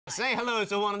Say hello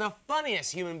to one of the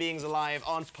funniest human beings alive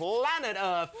on planet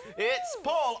Earth. It's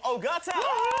Paul Ogata.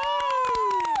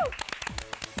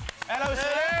 Hello,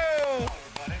 sir.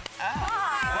 Hello,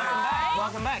 everybody.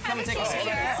 Welcome back. Come and take a seat.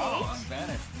 I'm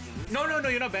banished. No,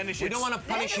 you're not banished. We don't want to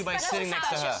punish you by sitting next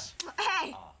to her.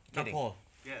 Hey! Now, Paul.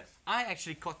 Yes. I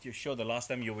actually caught your show the last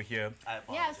time you were here.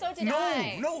 Yeah, so did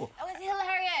I. No. It was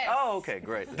hilarious. Oh, okay,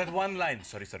 great. That one line.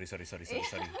 Sorry. Sorry.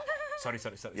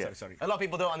 A lot of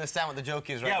people don't understand what the joke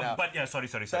is right now. Yeah, but yeah, sorry.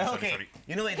 Okay.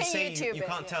 You know, they say YouTube you it,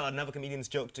 can't tell another comedian's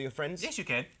joke to your friends? Yes, you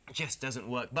can. It just doesn't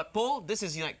work. But Paul, this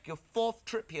is like your 4th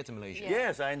trip here to Malaysia. Yeah.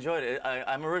 Yes, I enjoyed it.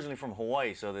 I'm originally from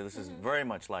Hawaii, so this is very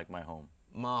much like my home.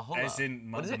 Mahola. As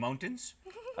in the mountains?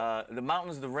 The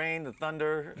mountains, the rain, the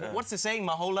thunder. What's the saying?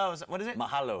 Mahola? What is it?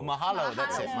 Mahalo. Mahalo,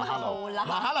 that's it. Mahalo.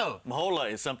 Mahalo.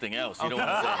 Mahola is something else. You don't want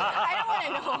to say that. I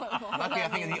don't want to know. Luckily, I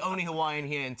think you're the only Hawaiian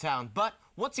here in town. But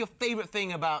what's your favourite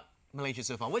thing about Malaysia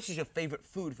so far? Which is your favourite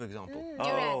food, for example?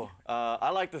 Oh,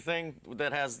 I like the thing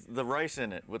that has the rice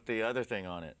in it with the other thing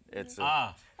on it. It's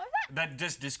That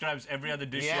just describes every other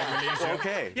dish Yeah. in Malaysia.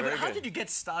 Okay, Yeah, very but how good. did you get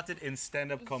started in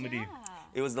stand-up comedy?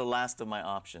 It was the last of my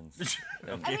options.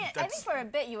 I think for a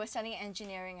bit you were studying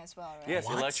engineering as well, right? Yes,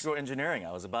 What? electrical engineering.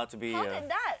 I was about to be. How did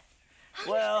that?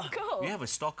 Well, Cool. We have a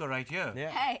stalker right here. Yeah.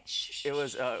 Hey, shh. it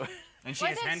was. And she Was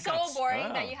has it handcuffs. so boring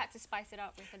Ah. that you had to spice it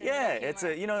up with a little Yeah, humor? it's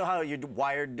you know how you're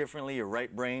wired differently. You're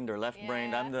right-brained or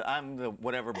left-brained. Yeah. I'm the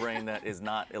whatever brain that is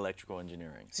not electrical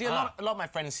engineering. See, a lot of my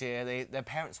friends here, their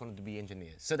parents wanted to be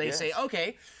engineers. So they Yes. say,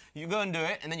 okay, you go and do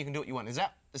it, and then you can do what you want. Is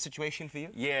that the situation for you?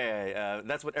 Yeah,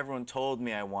 that's what everyone told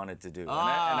me I wanted to do, and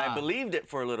Ah. I believed it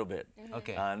for a little bit.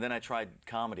 Okay. And then I tried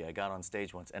comedy. I got on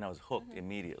stage once, and I was hooked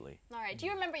immediately. All right. Do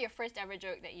you remember your first ever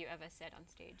joke that you ever said on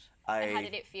stage? And how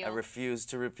did it feel? I refused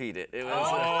to repeat it. It was.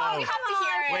 Oh, we have to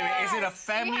hear it. Wait, is it a We have to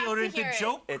family-oriented hear it.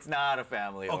 joke? It's not a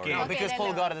family. Okay. No, because then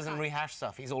Paul no. Ogata doesn't rehash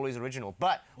stuff. He's always original.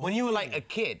 But when you were like a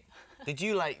kid, did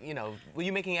you were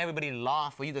you making everybody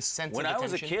laugh? Were you the center When of I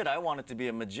was a attention? kid, I wanted to be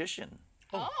a magician.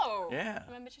 Oh. Yeah.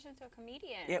 From a magician to a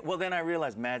comedian. Yeah. Well, then I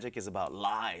realized magic is about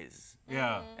lies.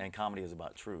 Yeah. And comedy is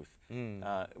about truth.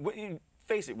 When you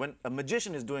face it, when a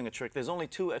magician is doing a trick, there's only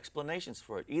 2 explanations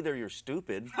for it. Either you're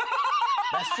stupid,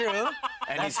 That's true.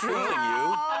 and he's fooling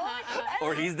you,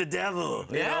 or he's the devil.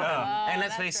 you know? And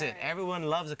let's that's face it, right. everyone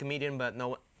loves a comedian, but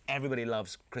no, everybody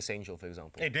loves Chris Angel, for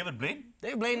example. Hey, David Blaine?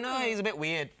 David Blaine, no, he's a bit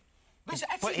weird. But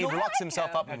But he locks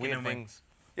himself up with Okay, weird never mind. things.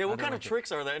 Yeah, what kind of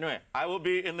tricks are there? Anyway, I will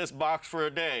be in this box for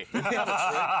a day. We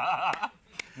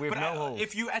have But no holes.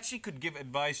 if you actually could give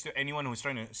advice to anyone who's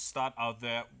trying to start out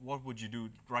there, what would you do?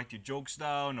 Write your jokes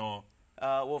down or...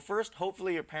 Well, first,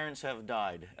 hopefully your parents have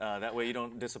died. That way you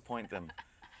don't disappoint them.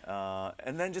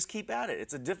 And then just keep at it.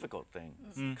 It's a difficult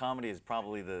thing. Comedy is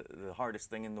probably the hardest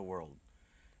thing in the world.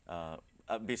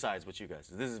 Besides what you guys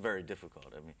do. This is very difficult.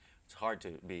 I mean, it's hard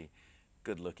to be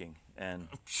good looking and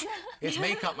It's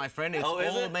makeup, my friend. It's Oh,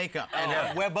 is all it? makeup.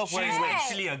 And we're both She's wearing wigs.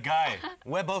 actually a guy.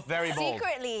 We're both very bold.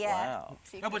 Secretly, yeah. wow.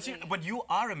 No, but you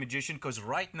are a magician because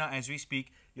right now, as we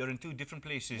speak, you're in 2 different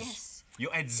places. Yes.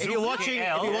 You're at If Zoo you're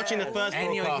watching the first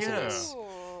and you're broadcast of here. this,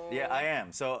 Yeah, I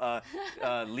am. So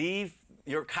leave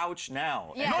your couch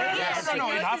now. Yeah. No, Yes. in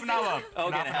half an hour. Okay,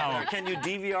 In half an hour. can you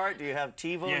DVR it? Do you have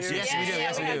TiVo Yes, here? yes, we do,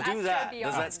 yes, we do. Do that. Extra Does that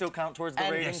beyond. still count towards the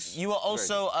and ratings? you were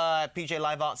also PJ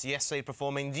Live Arts yesterday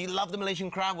performing. Do you love the Malaysian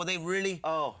crowd? Were they really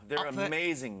Oh, they're up for it?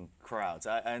 amazing crowds.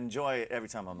 I enjoy it every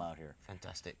time I'm out here.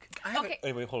 fantastic? Okay.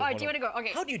 Wait, hold Oh, on. do you want to go?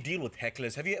 Okay. How do you deal with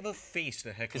hecklers? Have you ever faced a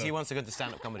heckler? Because he wants to go to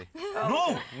stand-up comedy. No,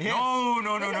 no, This is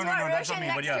what that's not Roshan me.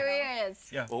 But next yeah. career is.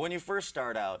 Yeah. Well, when you first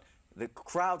start out, the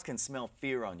crowds can smell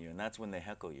fear on you, and that's when they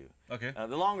heckle you. Okay.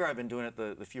 The longer I've been doing it,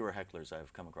 the fewer hecklers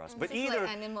I've come across. But This is either, like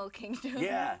Animal Kingdom.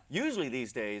 yeah, usually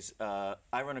these days, I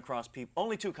run across people,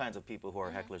 only 2 kinds of people who are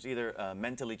hecklers, either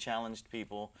mentally challenged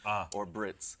people or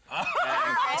Brits.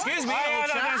 Excuse me, Oh, old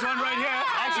no, chap. there's one right here.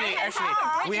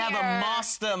 Actually, we have a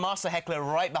here. master heckler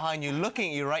right behind you,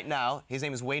 looking at you right now. His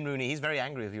name is Wayne Rooney. He's very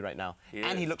angry with you right now. He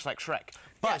And he is. looks like Shrek.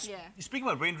 But Yeah. Speaking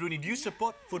about Wayne Rooney, do you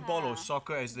support football or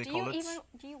soccer, as they Do call you it?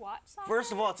 do you watch soccer?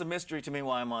 First of all, it's a mystery to me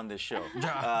why I'm on this show.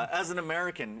 As an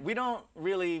American, we don't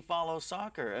really follow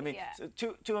soccer. I mean, Yeah.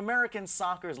 to Americans,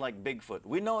 soccer is like Bigfoot.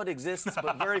 We know it exists,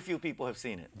 but very few people have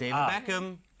seen it. David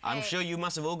Beckham, I'm Hey. sure you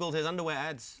must have ogled his underwear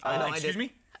ads. I know I Excuse did.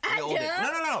 me? I ogled it.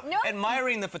 Yeah. No. No.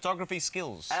 Admiring the photography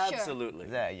skills. Absolutely.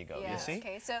 There you go. Yeah, You see?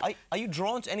 okay, so- Are you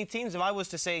drawn to any teams? If I was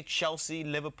to say Chelsea,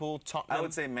 Liverpool, Tottenham. I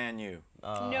would say Man U.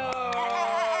 No.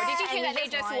 Did you hear that they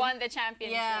just won the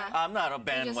championship? Yeah. I'm not a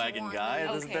bandwagon won. guy.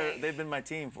 Okay. They've been my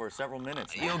team for several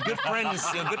minutes now. You're good friends.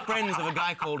 You're good friends of a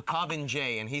guy called Carvin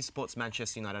J, and he supports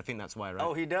Manchester United. I think that's why, right?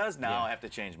 Oh, he does? Now Yeah. I have to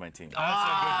change my team. That's a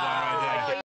good one right there.